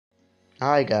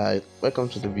Hi guys, welcome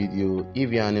to the video.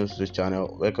 If you are new to this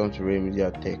channel, welcome to Media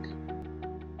Tech.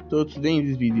 So today in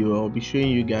this video, I'll be showing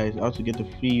you guys how to get a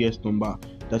free US number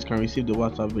that can receive the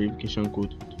WhatsApp verification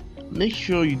code. Make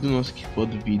sure you do not skip all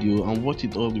the video and watch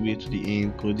it all the way to the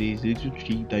end because there is a little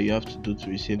trick that you have to do to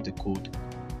receive the code.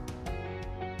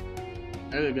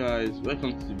 Hello guys,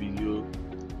 welcome to the video.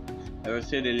 As I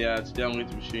said earlier, today I'm going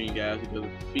to be showing you guys how to get a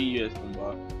free US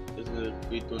number. This is a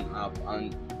freetone app,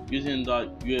 and using that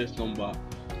US number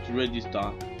to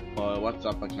register for a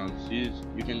WhatsApp account.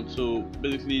 So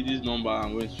basically this number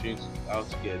I'm going to show you how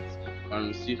to get can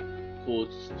receive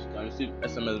codes, can receive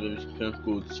SMS verification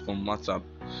codes from WhatsApp.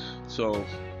 So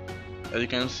as you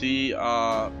can see, we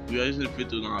are using the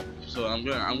freetone app. So I'm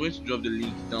going to drop the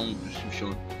link down in the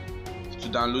description to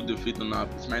download the freetone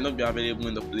app. It might not be available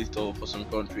in the Play Store for some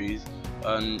countries,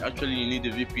 and actually you need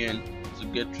a VPN to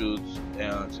get through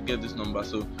to get this number.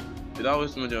 So without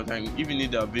wasting much of time, if you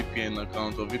need a VPN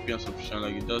account or VPN subscription,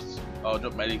 I'll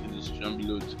drop my link in the description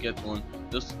below. To get one,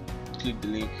 just click the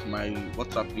link, my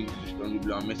WhatsApp link in the description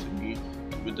below, and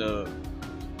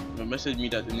message me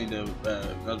that you need a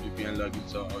VPN login.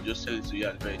 So I'll just sell it to you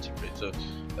at a very cheap rate. So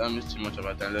don't miss too much of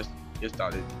our time. Let's get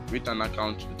started. With an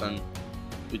account, with an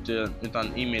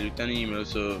email.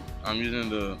 So I'm using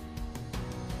the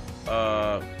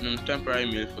temporary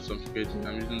email for some security.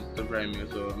 I'm using the temporary email,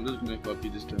 so I'm just going to copy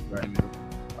this temporary email,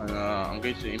 and I'm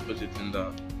going to input it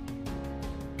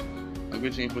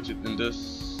in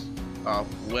this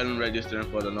when registering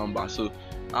for the number. So,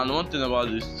 and one thing about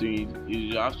this thing is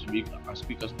you have to be as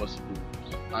quick as possible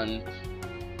and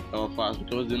fast,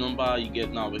 because the number you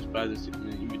get now expires in 6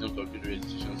 minutes if you don't complete the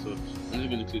registration. So I'm just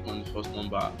going to click on the first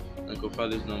number and confirm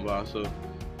this number. So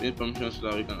we need permission so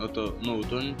that we can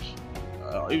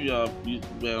if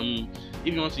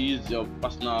you want to use your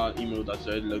personal email that's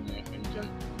already logged in, you can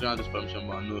have this permission,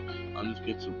 but no, I'm just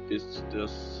going to paste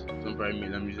this temporary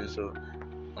email I'm using. So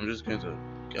I'm just going to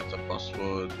get a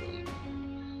password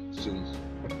soon.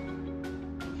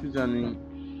 Choose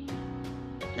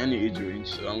any age range,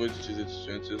 so I'm going to choose it to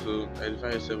 20. So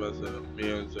identify yourself as a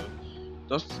male. So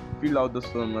just fill out the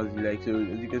form as you like. So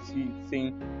as you can see, it's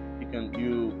saying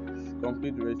you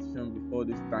complete the registration before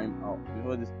this time out.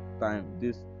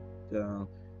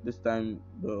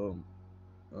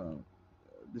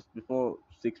 Before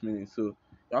 6 minutes. So you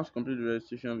have to complete the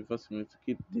registration before 6 minutes to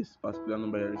keep this particular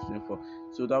number you're registering for.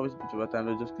 So that was a bit of a time.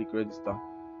 Let's just click register.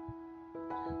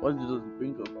 What does it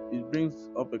bring up? It brings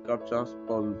up a captcha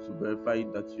puzzle to verify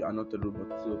that you are not a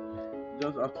robot. So you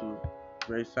just have to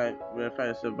verify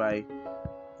yourself by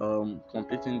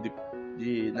completing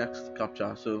the next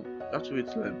captcha. So you have to wait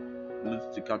till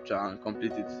load the captcha and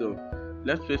complete it. So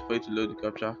let's wait for it to load the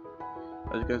captcha.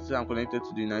 As you can see, I'm connected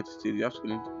to the United States. You have to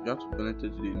be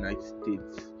connected to the United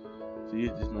States to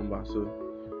use this number. So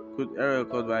error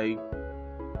code by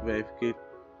verification.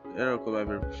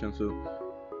 So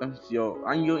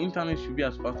your internet should be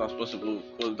as fast as possible,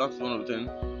 because that's one of them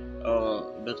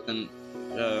that can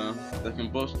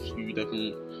bust you, that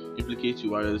can implicate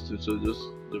you while registering. So just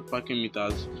the parking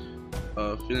meters,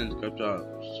 fill in the captcha,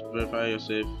 verify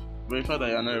yourself, verify that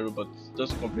you're not a robot.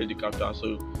 Just complete the captcha.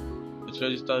 So it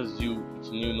registers you with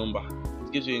a new number.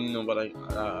 It gives you a new number that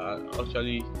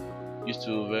actually used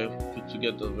to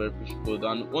get the verification code.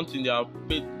 And one thing, there are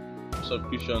paid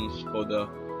subscriptions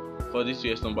for this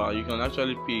US number. You can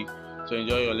actually pay to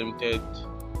enjoy your limited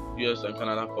US and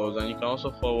Canada calls, and you can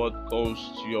also forward calls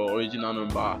to your original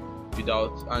number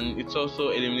and it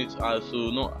also eliminates ads.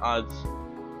 So no ads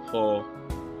for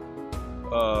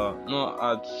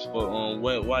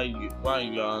while you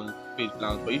are on paid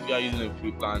plans. But if you are using a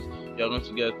free plan, you are going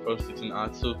to get frustrating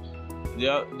ads. So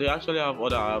they actually have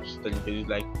other apps that you can use,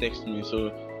 like TextMe.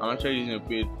 So I'm actually using a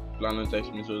paid plan on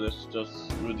TextMe. So let's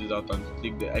just roll this out and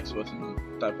click the X button on the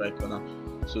top right corner.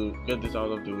 So get this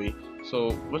out of the way.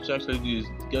 So what you actually do is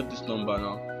get this number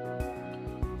now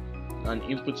and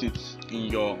input it in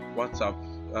your WhatsApp.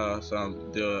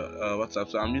 WhatsApp.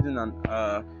 So I'm using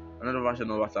another version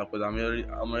of WhatsApp because I'm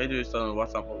already registered on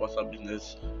WhatsApp or WhatsApp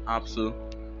Business app. So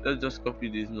let's just copy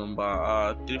this number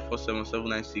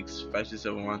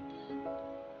 347-796-5671.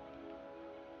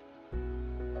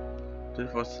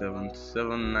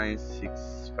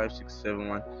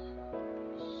 347-796-5671.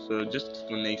 So just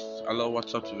click on next. Allow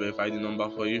WhatsApp to verify the number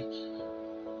for you.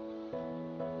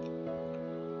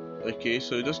 Okay,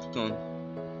 so just click on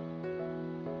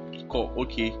call.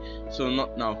 Okay, so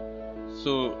not now.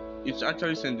 So it's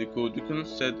actually sent the code. You cannot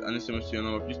send an SMS to your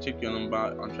number. Please check your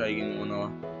number and try again in 1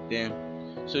 hour. Then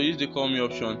so use the call me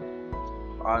option,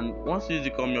 and once you use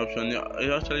the call me option,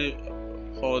 it actually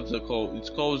forwards the call. It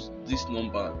calls this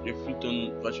number, your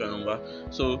freetone virtual number.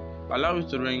 So allow it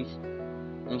to ring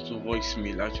onto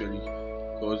voicemail actually,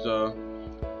 because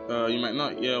you might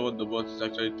not hear what the bot is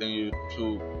actually telling you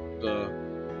through the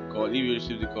call if you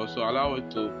receive the call. So allow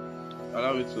it to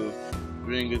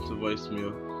ring into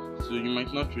voicemail. So you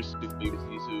might not receive it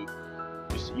previously.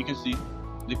 So you can see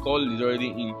the call is already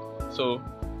in. So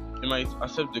you might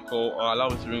accept the call or allow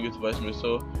it to ring into voicemail.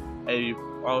 So I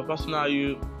will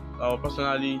personally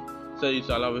tell you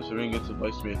to allow it to ring into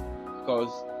voicemail,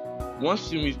 because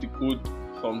once you miss the code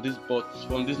from this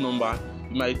number,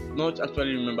 you might not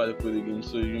actually remember the code again.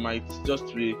 So you might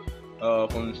just be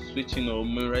from switching or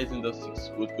memorizing the six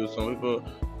code, because some people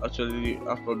actually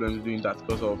have problems doing that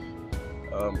because of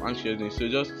anxiousness. So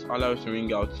just allow it to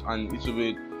ring out, and it will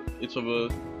be the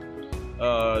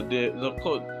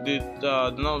code the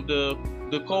now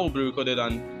the call will be recorded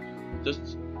and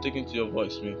just taken to your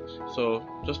voicemail. So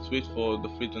just wait for the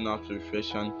freetone app to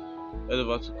refresh and head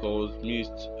over to calls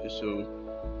missed. So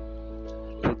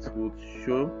it would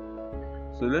show.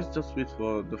 So let's just wait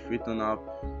for the freetone app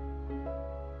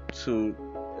to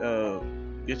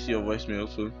get to your voicemail.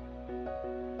 So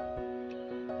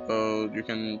you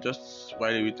can just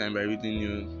while every time by reading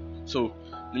your. So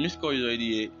the missed call is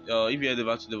already here. If you head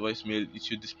over to the voicemail, it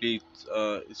should display it.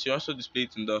 It should also display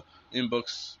it in the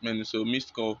inbox menu. So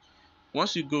missed call.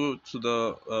 Once you go to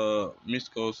the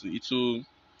missed calls, it will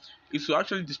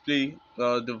actually display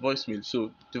the voicemail.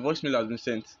 So the voicemail has been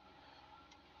sent.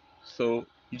 So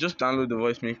you just download the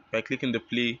voicemail by clicking the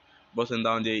play button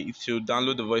down there. It should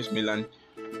download the voicemail and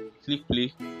click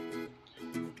play.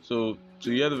 So to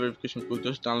hear the verification code,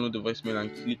 just download the voicemail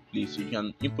and click play. So you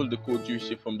can input the code you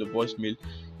receive from the voicemail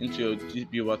into your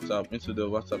GB WhatsApp, into the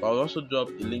WhatsApp. I'll also drop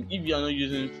a link if you are not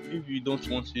using, if you don't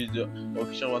want to use the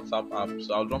official WhatsApp app.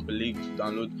 So I'll drop a link to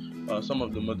download some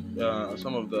of the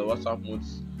WhatsApp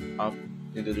modes app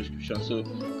in the description. So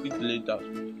click the link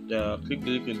click the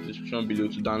link in the description below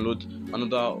to download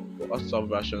another WhatsApp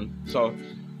version. So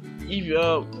if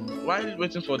while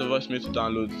waiting for the voicemail to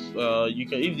download, you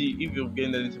can if you've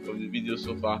gained anything from the video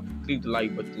so far, click the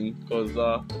like button, because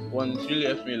one, it really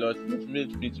helps me a lot. It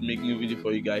motivates me to make new video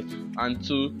for you guys, and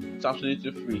two, it's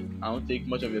absolutely free. I won't take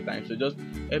much of your time, so just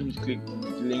help me to click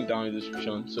the link down in the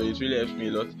description. So it really helps me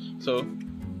a lot. So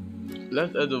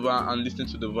let's head over and listen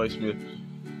to the voicemail.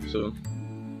 So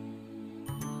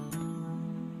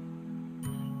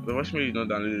the voicemail is not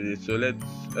downloaded yet, so let's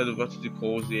head over to the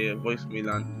calls here, voicemail,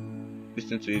 and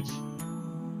listen to it.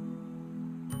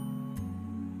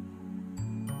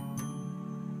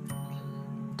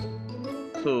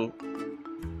 So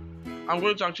I'm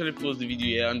going to actually pause the video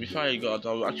here, and before I go out,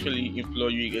 I'll actually implore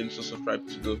you again to subscribe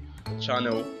to the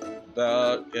channel.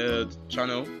 The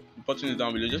channel button is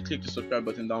down below. Just click the subscribe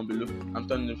button down below and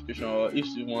turn the notification, or if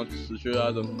you want to show you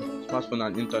how the smartphone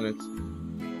and internet.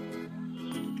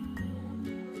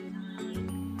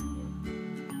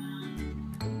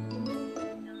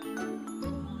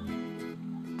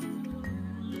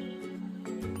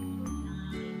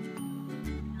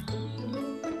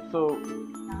 So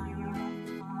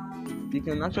you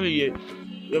can actually get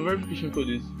your verification code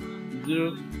is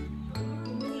 0.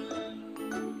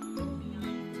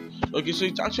 Okay, so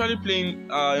it's actually playing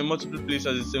in multiple places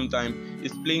at the same time.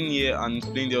 It's playing here and it's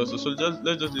playing there also. So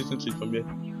let's just listen to it from here.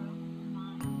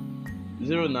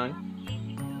 09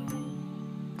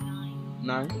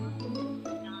 9.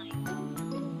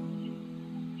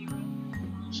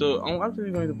 So I'm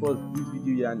actually going to pause this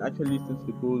video here and actually listen to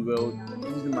the code well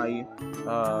using my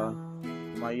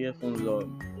earphones. Or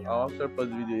I'll actually pause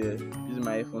the video here using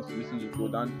my earphones to listen to the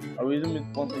code, and I'll resume it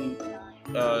once I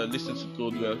listen to the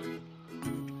code well.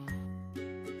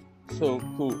 So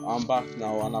cool, I'm back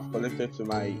now and I've connected to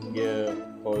my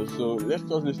earpods. So let's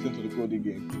just listen to the code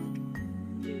again.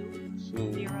 So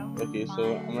okay,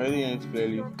 so I'm already hearing it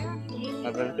clearly.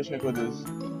 My verification code is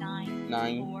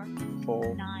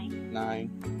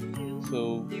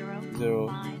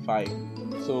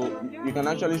 9492005. So you can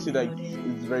actually see that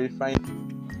it's verifying.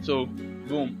 So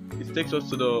boom, it takes us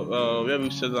to the where we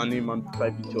set our name and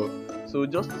profile picture. So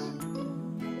just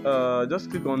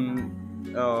click on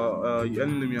any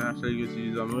name you're actually going to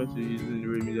use. I'm going to use the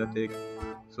Ray MediaTek.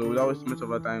 So without wasting much of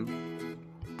our time,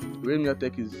 Ray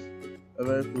MediaTek is a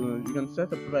very cool. You can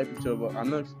set a profile picture, but I'm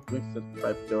not going to set a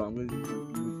profile picture. I'm going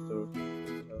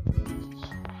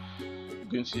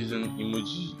to use an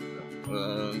emoji.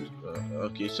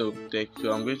 Okay, so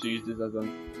I'm going to use this as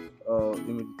an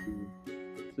emoji tool.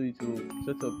 So it will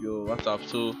set up your WhatsApp.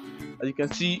 So as you can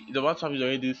see, the WhatsApp is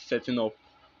already setting up.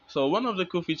 So one of the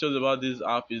cool features about this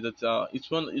app is that it's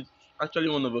actually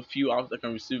one of a few apps that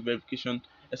can receive verification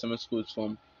SMS codes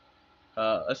from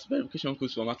verification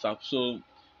codes from WhatsApp. So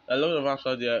a lot of apps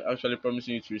out there are actually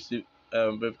promising you to receive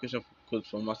verification codes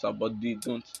from WhatsApp, but they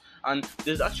don't. And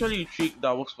there's actually a trick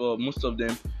that works for most of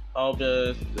them.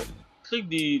 However, click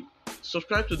the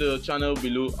subscribe to the channel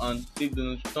below and click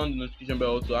the turn the notification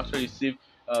bell to actually receive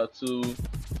to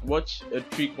watch a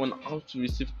trick on how to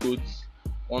receive codes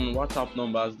on WhatsApp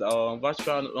numbers,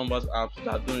 virtual numbers apps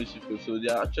that don't receive codes. So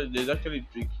there's actually a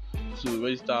trick to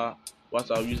register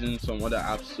WhatsApp using some other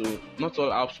apps. So not all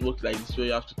apps work like this, where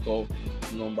you have to call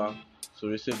the number to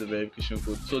receive the verification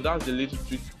code. So that's the little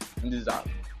trick in this app.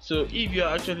 So if you're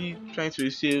actually trying to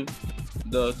receive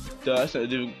the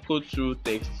code through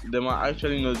text, they might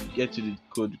actually not get you the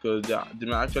code because they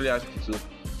might actually ask you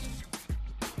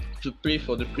to pay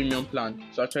for the premium plan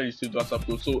to actually receive the WhatsApp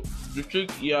code. So the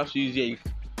trick you have to use here is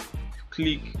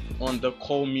click on the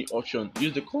call me option.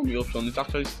 Use the call me option. It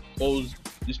actually calls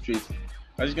this straight.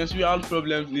 As you can see, we have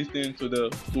problems listening to the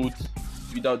code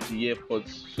without the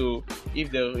AirPods. So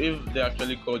if they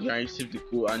actually call you and receive the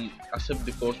code and accept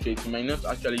the call straight, you might not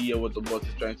actually hear what the bot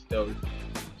is trying to tell you.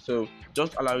 So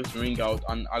just allow it to ring out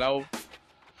and allow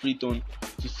freetone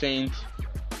to send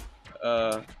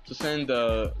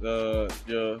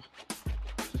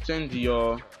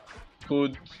your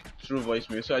code through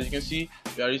voicemail. So as you can see,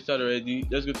 we are registered already.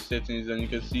 Let's go to settings and you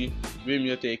can see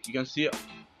Radio Tech. You can see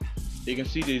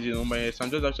there's a number here. So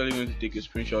I'm just actually going to take a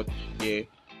screenshot here.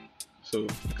 So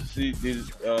you can see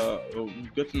this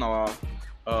we've gotten our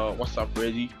WhatsApp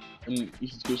ready and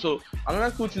it's good. So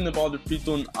another cool thing about the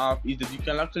freetone app is that you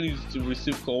can actually use it to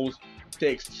receive calls,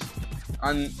 text,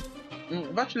 and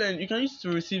virtually you can use it to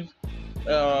receive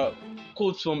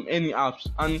codes from any apps.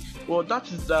 And well,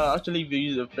 that is actually if you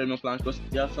use a premium plan, because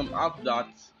there are some apps that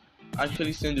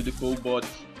actually send you the code, but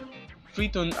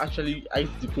freetone actually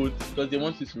hides the code because they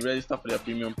want you to register for their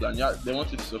premium plan. Yeah, they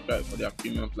want you to subscribe for their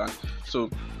premium plan. So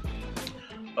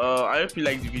I hope you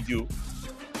like the video.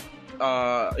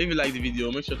 If you like the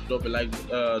video, make sure to drop a like,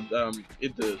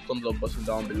 hit the thumbs up button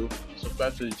down below,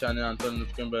 subscribe to the channel and turn the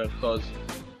notification bell because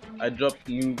I drop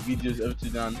new videos every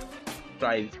Tuesday and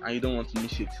Friday and you don't want to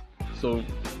miss it. So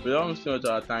without wasting much of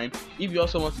our time, if you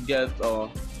also want to get a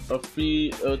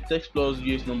free TextPlus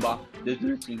US number, there's a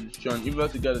link in the description. If you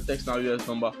want to get a TextNow US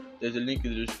number, there's a link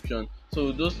in the description.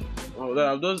 So those two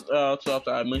apps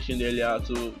I mentioned earlier,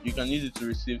 so you can use it to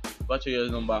receive virtual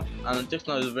US number. And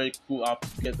TextNow is a very cool app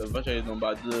to get a virtual US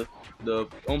number. The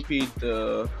homepage,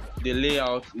 the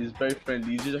layout is very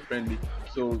friendly, user friendly.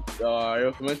 So I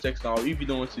recommend TextNow. If you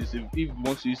don't want to use, if you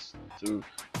want to use to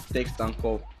text and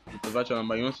call with a virtual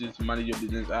number, you want to use to manage your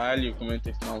business, I highly recommend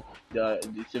TextNow.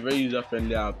 It's a very user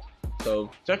friendly app.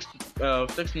 So TextNow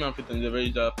and freetone is a very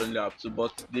user friendly app too,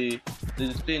 but they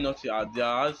display naughty ads. Their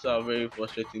ads are very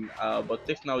frustrating. But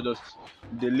TextNow just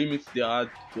they limit their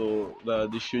ads to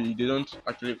the show you. They don't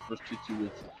actually frustrate you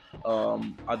with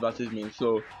advertisements.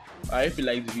 So I hope you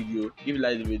like the video. If you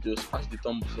like the video, smash the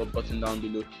thumbs up button down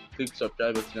below, click the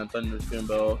subscribe button and turn the notification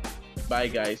bell. Bye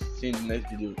guys, see you in the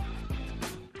next video.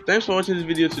 Thanks for watching this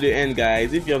video to the end,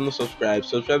 guys. If you have not subscribed,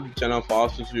 subscribe to the channel for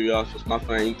house tutorials for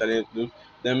smartphone and internet news.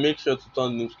 Then make sure to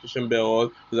turn the notification bell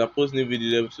on because I post new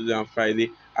videos every Tuesday and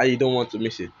Friday and you don't want to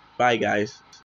miss it. Bye guys.